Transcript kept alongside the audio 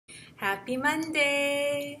Happy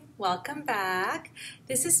Monday! Welcome back.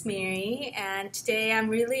 This is Miri, and today I'm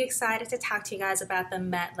really excited to talk to you guys about the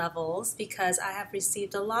MET levels because I have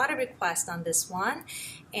received a lot of requests on this one.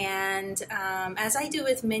 And as I do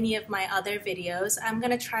with many of my other videos, I'm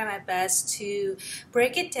going to try my best to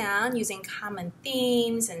break it down using common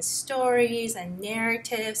themes and stories and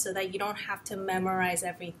narratives so that you don't have to memorize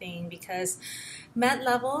everything, because MET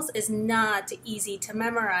levels is not easy to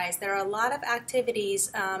memorize. There are a lot of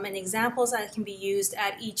activities and examples that can be used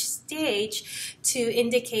at each stage to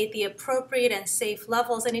indicate the appropriate and safe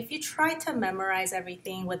levels. And if you try to memorize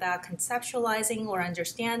everything without conceptualizing or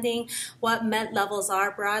understanding what MET levels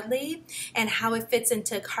are broadly and how it fits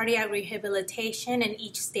into cardiac rehabilitation in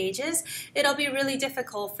each stages, it'll be really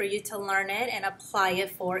difficult for you to learn it and apply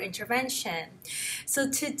it for intervention. So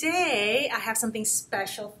today I have something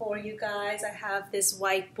special for you guys. I have this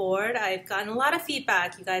whiteboard. I've gotten a lot of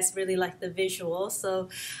feedback. You guys really like the visual, so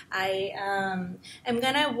I am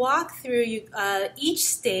gonna walk through each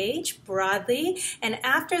stage broadly, and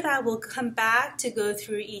after that we'll come back to go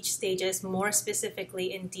through each stages more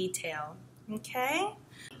specifically in detail. Okay?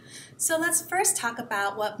 So let's first talk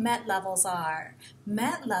about what MET levels are.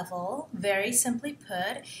 MET level, very simply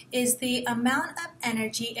put, is the amount of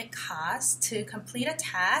energy it costs to complete a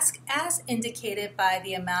task as indicated by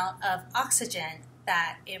the amount of oxygen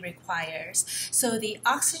that it requires. So the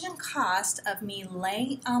oxygen cost of me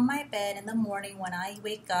laying on my bed in the morning when I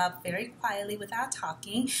wake up very quietly without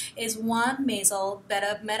talking is 1 basal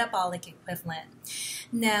metabolic equivalent.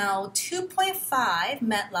 Now 2.5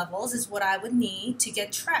 MET levels is what I would need to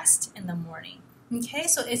get dressed in the morning. Okay,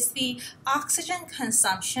 so it's the oxygen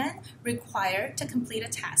consumption required to complete a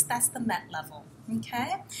task. That's the MET level.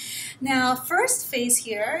 Okay, now first phase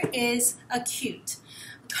here is acute.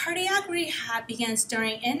 Cardiac rehab begins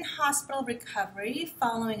during in-hospital recovery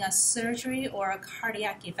following a surgery or a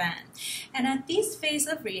cardiac event. And at this phase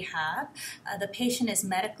of rehab, the patient is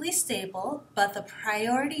medically stable, but the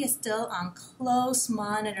priority is still on close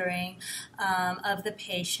monitoring of the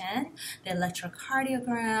patient, the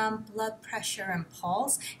electrocardiogram, blood pressure, and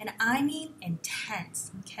pulse, and I mean intense,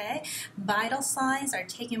 okay? Vital signs are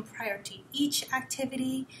taken prior to each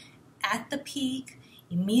activity, at the peak,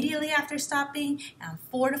 immediately after stopping, and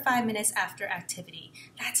 4 to 5 minutes after activity.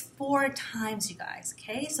 That's 4 times, you guys,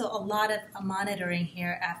 okay? So a lot of monitoring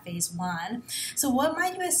here at phase 1. So what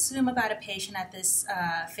might you assume about a patient at this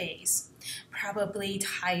phase? Probably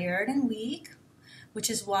tired and weak, which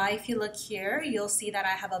is why if you look here, you'll see that I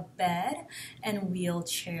have a bed and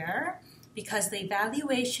wheelchair, because the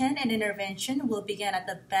evaluation and intervention will begin at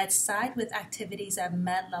the bedside with activities at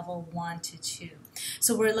MET level 1 to 2.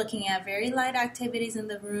 So we're looking at very light activities in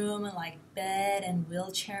the room like bed and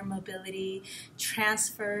wheelchair mobility,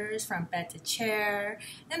 transfers from bed to chair,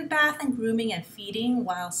 and bath and grooming and feeding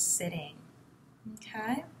while sitting.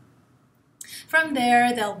 Okay? From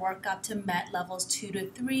there, they'll work up to MET levels 2 to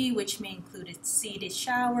 3, which may include seated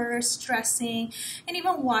showers, stressing, and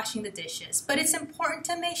even washing the dishes. But it's important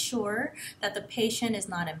to make sure that the patient is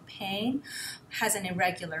not in pain, has an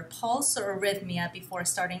irregular pulse or arrhythmia before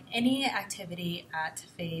starting any activity at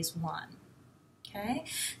phase 1. Okay,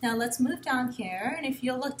 now let's move down here, and if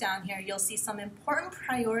you'll look down here, you'll see some important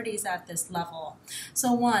priorities at this level.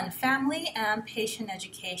 So 1, family and patient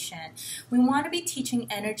education. We want to be teaching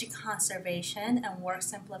energy conservation and work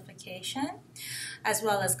simplification, as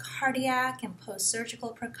well as cardiac and post-surgical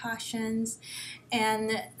precautions,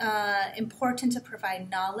 and important to provide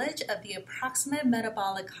knowledge of the approximate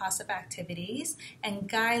metabolic cost of activities and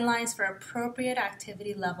guidelines for appropriate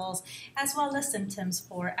activity levels, as well as symptoms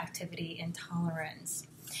for activity intolerance.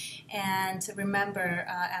 And remember,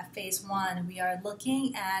 at phase 1, we are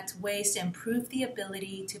looking at ways to improve the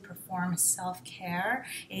ability to perform self-care,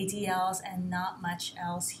 ADLs, and not much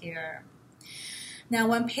else here. Now,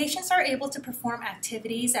 when patients are able to perform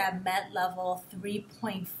activities at MET level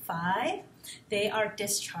 3.5, they are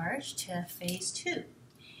discharged to phase 2.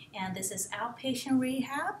 And this is outpatient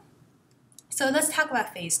rehab. So let's talk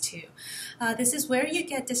about phase 2. This is where you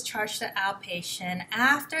get discharged to outpatient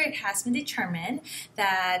after it has been determined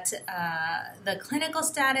that the clinical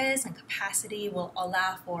status and capacity will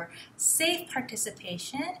allow for safe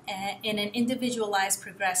participation in an individualized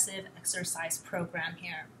progressive exercise program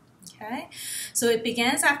here. Okay, so it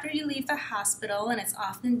begins after you leave the hospital, and it's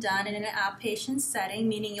often done in an outpatient setting,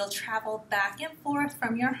 meaning you'll travel back and forth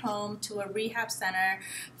from your home to a rehab center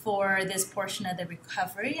for this portion of the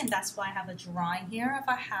recovery, and that's why I have a drawing here of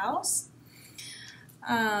a house.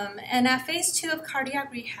 And at phase 2 of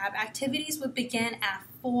cardiac rehab, activities would begin at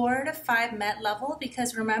 4 to 5 MET level,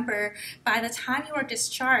 because remember, by the time you were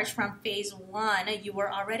discharged from phase 1, you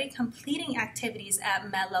were already completing activities at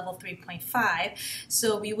MET level 3.5.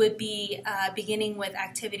 So we would be beginning with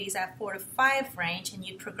activities at 4 to 5 range, and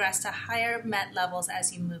you progress to higher MET levels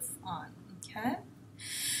as you move on. Okay.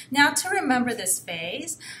 Now, to remember this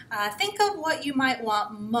phase, think of what you might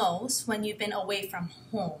want most when you've been away from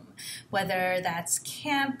home, whether that's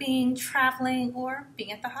camping, traveling, or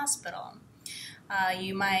being at the hospital.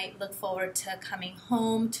 You might look forward to coming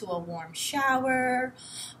home to a warm shower,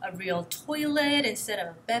 a real toilet instead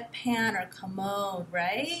of a bedpan or commode,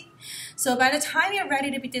 right? So by the time you're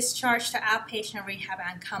ready to be discharged to outpatient rehab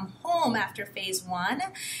and come home after phase 1,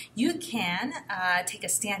 you can take a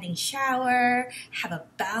standing shower, have a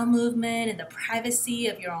bowel movement in the privacy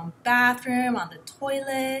of your own bathroom, on the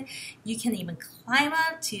toilet. You can even climb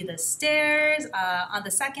up to the stairs on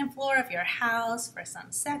the second floor of your house for some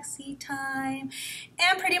sexy time,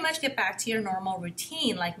 and pretty much get back to your normal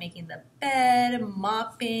routine, like making the bed,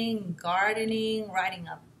 mopping, gardening, riding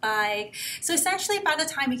a bike. So essentially, by the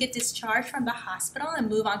time you get discharged from the hospital and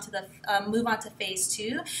move on to phase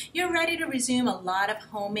 2, you're ready to resume a lot of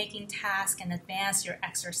homemaking tasks and advance your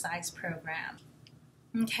exercise program.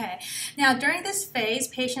 Okay, now during this phase,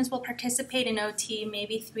 patients will participate in OT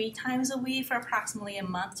maybe 3 times a week for approximately a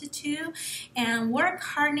month to 2, and work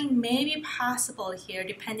hardening may be possible here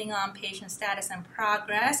depending on patient status and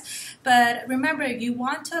progress. But remember, you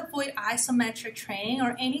want to avoid isometric training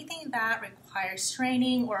or anything that requires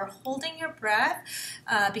straining or holding your breath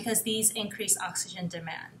because these increase oxygen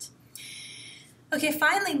demand. Okay,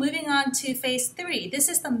 finally, moving on to phase 3. This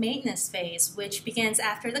is the maintenance phase, which begins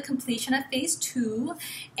after the completion of phase 2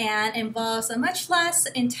 and involves a much less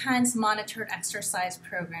intense monitored exercise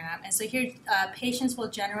program. And so here, patients will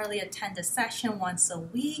generally attend a session once a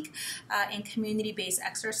week in community-based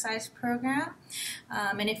exercise program.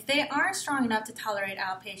 And if they aren't strong enough to tolerate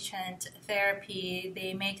outpatient therapy,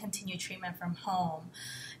 they may continue treatment from home.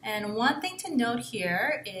 And one thing to note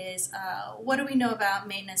here is, what do we know about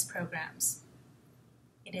maintenance programs?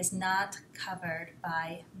 It is not covered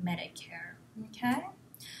by Medicare, okay?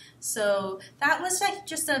 So that was like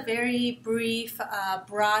just a very brief,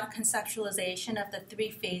 broad conceptualization of the 3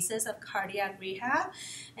 phases of cardiac rehab.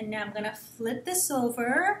 And now I'm gonna flip this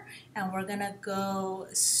over and we're gonna go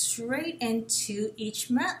straight into each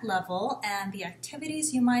MET level and the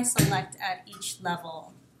activities you might select at each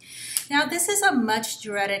level. Now this is a much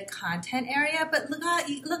dreaded content area, but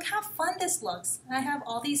look how fun this looks. I have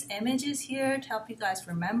all these images here to help you guys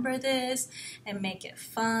remember this and make it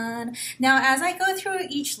fun. Now as I go through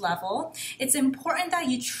each level, it's important that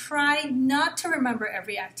you try not to remember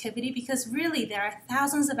every activity, because really there are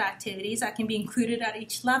thousands of activities that can be included at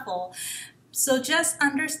each level. So just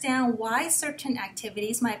understand why certain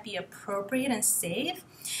activities might be appropriate and safe,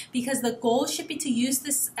 because the goal should be to use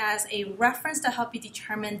this as a reference to help you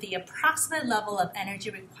determine the approximate level of energy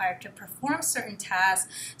required to perform certain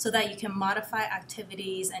tasks so that you can modify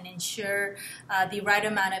activities and ensure the right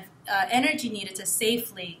amount of energy needed to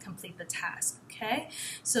safely complete the task. Okay,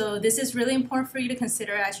 so this is really important for you to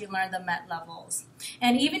consider as you learn the MET levels.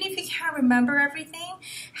 And even if you can't remember everything,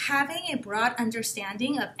 having a broad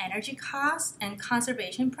understanding of energy costs and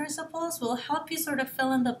conservation principles will help you sort of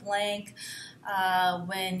fill in the blank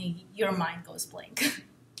when your mind goes blank.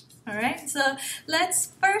 All right, so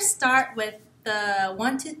let's first start with the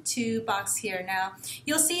 1 to 2 box here. Now,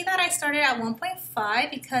 you'll see that I started at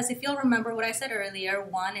 1.5 because if you'll remember what I said earlier,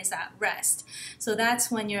 1 is at rest. So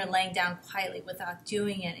that's when you're laying down quietly without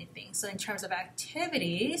doing anything. So in terms of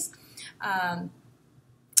activities,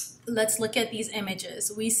 let's look at these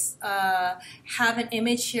images. We have an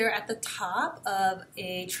image here at the top of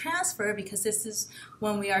a transfer, because this is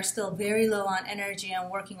when we are still very low on energy and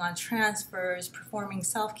working on transfers, performing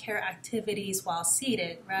self-care activities while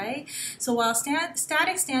seated, right? So while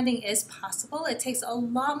static standing is possible, it takes a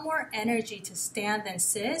lot more energy to stand than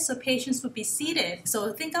sit, so patients would be seated.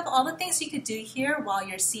 So think of all the things you could do here while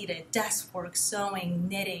you're seated: desk work, sewing,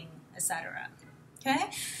 knitting, etc.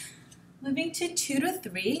 Okay? Moving to 2 to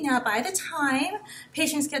 3. Now, by the time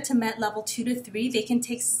patients get to MET level 2 to 3, they can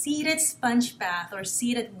take seated sponge bath or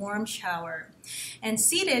seated warm shower. And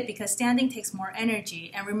seated because standing takes more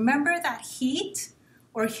energy. And remember that heat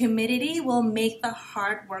or humidity will make the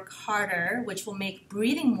hard work harder, which will make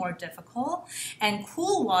breathing more difficult. And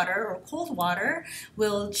cool water or cold water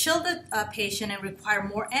will chill the patient and require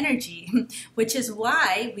more energy, which is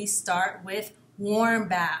why we start with warm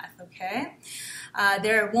bath, okay?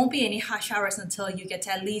 There won't be any hot showers until you get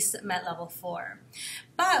to at least MET level 4.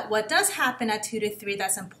 But what does happen at 2 to 3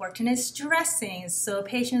 that's important is dressing. So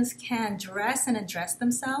patients can dress and undress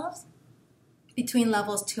themselves between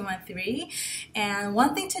levels 2 and 3. And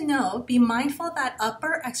one thing to note, be mindful that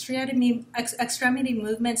upper extremity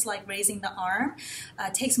movements like raising the arm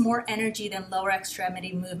takes more energy than lower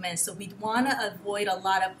extremity movements. So we want to avoid a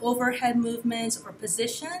lot of overhead movements or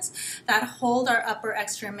positions that hold our upper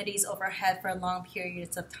extremities overhead for long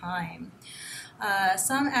periods of time.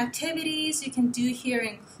 Some activities you can do here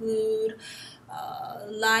include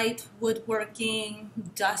light woodworking,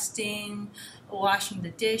 dusting, washing the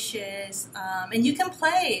dishes, and you can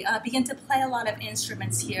begin to play a lot of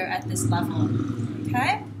instruments here at this level,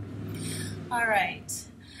 okay? All right.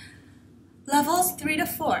 Levels 3 to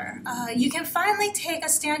 4, you can finally take a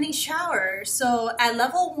standing shower. So at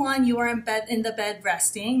level 1, you are in the bed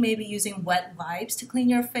resting, maybe using wet wipes to clean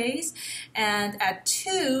your face. And at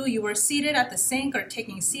 2, you were seated at the sink or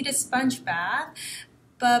taking a seated sponge bath.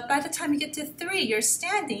 But by the time you get to 3, you're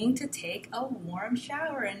standing to take a warm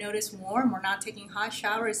shower. And notice warm, we're not taking hot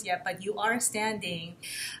showers yet, but you are standing.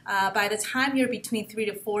 By the time you're between 3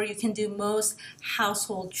 to 4, you can do most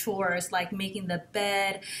household chores like making the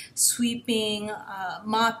bed, sweeping,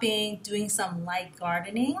 mopping, doing some light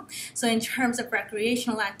gardening. So in terms of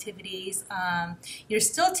recreational activities, you're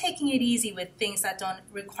still taking it easy with things that don't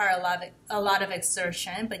require a lot of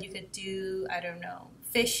exertion, but you could do, I don't know,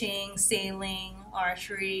 fishing, sailing,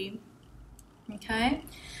 archery, okay?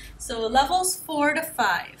 So levels 4 to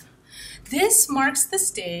 5. This marks the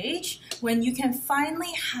stage when you can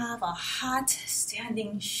finally have a hot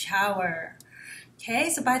standing shower. Okay,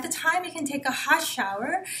 so by the time you can take a hot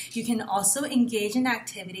shower, you can also engage in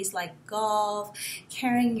activities like golf,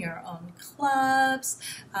 carrying your own clubs,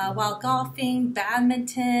 while golfing,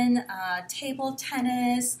 badminton, table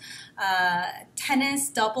tennis, tennis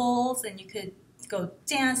doubles, and you could go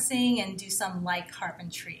dancing and do some light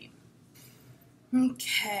carpentry.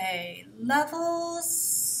 Okay,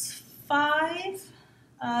 levels 5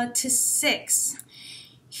 to 6.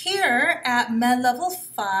 Here at Med Level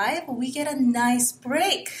 5, we get a nice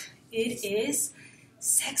break. It is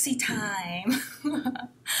sexy time.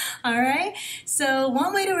 All right, so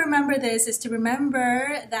one way to remember this is to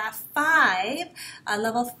remember that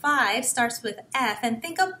level 5 starts with F, and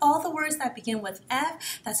think of all the words that begin with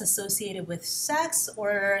F that's associated with sex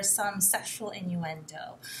or some sexual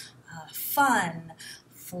innuendo. Fun,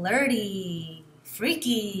 flirty,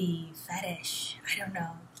 freaky, fetish, I don't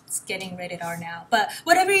know. It's getting rated R now, but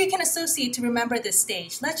whatever you can associate to remember this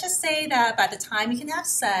stage. Let's just say that by the time you can have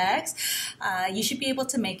sex, you should be able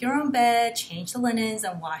to make your own bed, change the linens,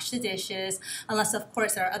 and wash the dishes, unless of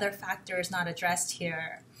course there are other factors not addressed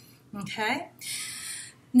here, okay?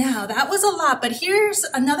 Now that was a lot, but here's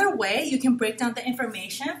another way you can break down the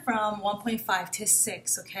information from 1.5 to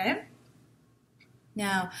 6, okay?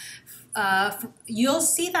 Now, you'll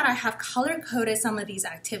see that I have color-coded some of these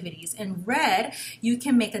activities. In red, you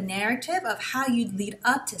can make a narrative of how you lead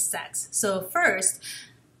up to sex. So first,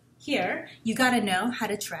 here, you gotta know how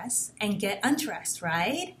to dress and get undressed,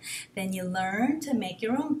 right? Then you learn to make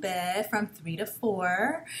your own bed from 3 to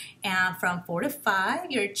 4. And from 4 to 5,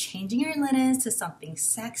 you're changing your linens to something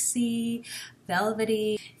sexy,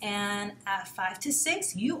 velvety. And at 5 to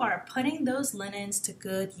 6, you are putting those linens to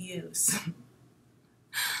good use.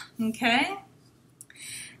 Okay,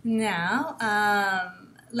 now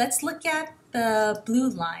let's look at the blue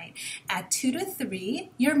line. At 2 to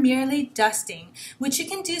 3, you're merely dusting, which you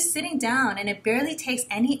can do sitting down, and it barely takes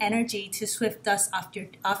any energy to swift dust off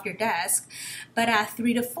your desk. But at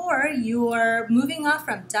 3 to 4, you're moving on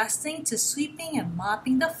from dusting to sweeping and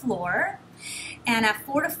mopping the floor. And at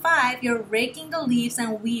 4 to 5, you're raking the leaves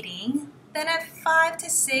and weeding. Then at 5 to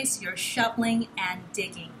 6, you're shoveling and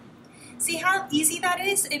digging. See how easy that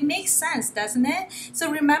is? It makes sense, doesn't it?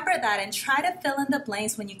 So remember that and try to fill in the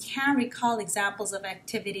blanks when you can recall examples of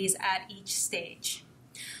activities at each stage.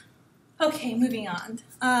 Okay, moving on.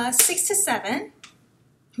 6 to 7.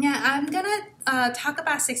 Yeah, I'm gonna talk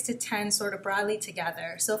about 6 to 10 sort of broadly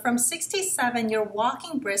together. So from 6 to 7, you're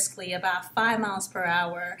walking briskly about 5 miles per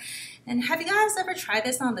hour. And have you guys ever tried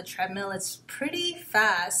this on the treadmill? It's pretty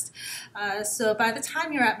fast. So by the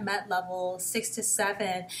time you're at Met level 6 to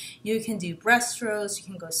 7, you can do breaststrokes, you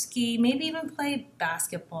can go ski, maybe even play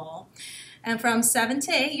basketball. And from 7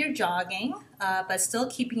 to 8, you're jogging, but still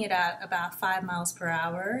keeping it at about 5 miles per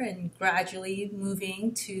hour and gradually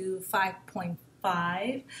moving to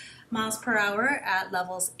 5.5 miles per hour at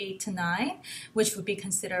levels 8 to 9, which would be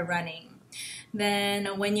considered running.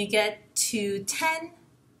 Then when you get to 10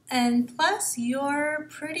 And plus, you're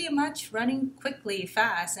pretty much running quickly,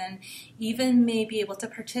 fast, and even may be able to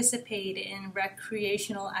participate in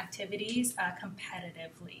recreational activities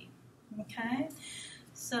competitively. Okay,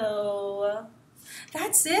 so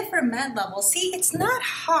that's it for med level. See, it's not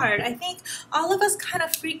hard. I think all of us kind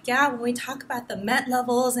of freak out when we talk about the med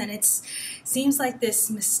levels, and it seems like this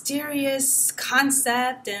mysterious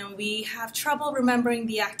concept, and we have trouble remembering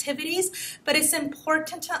the activities. But it's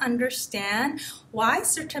important to understand why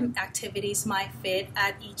certain activities might fit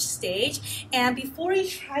at each stage. And before you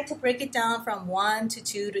try to break it down from 1 to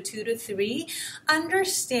 2 to 2 to 3,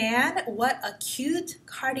 understand what acute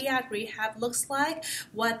cardiac rehab looks like,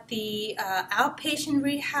 what the outpatient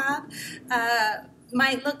rehab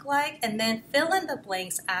might look like, and then fill in the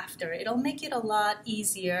blanks after. It'll make it a lot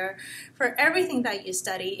easier for everything that you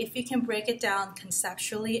study if you can break it down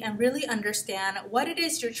conceptually and really understand what it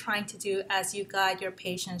is you're trying to do as you guide your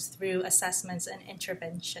patients through assessments and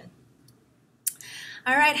intervention.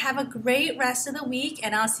 All right, have a great rest of the week,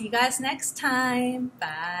 and I'll see you guys next time.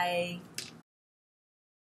 Bye.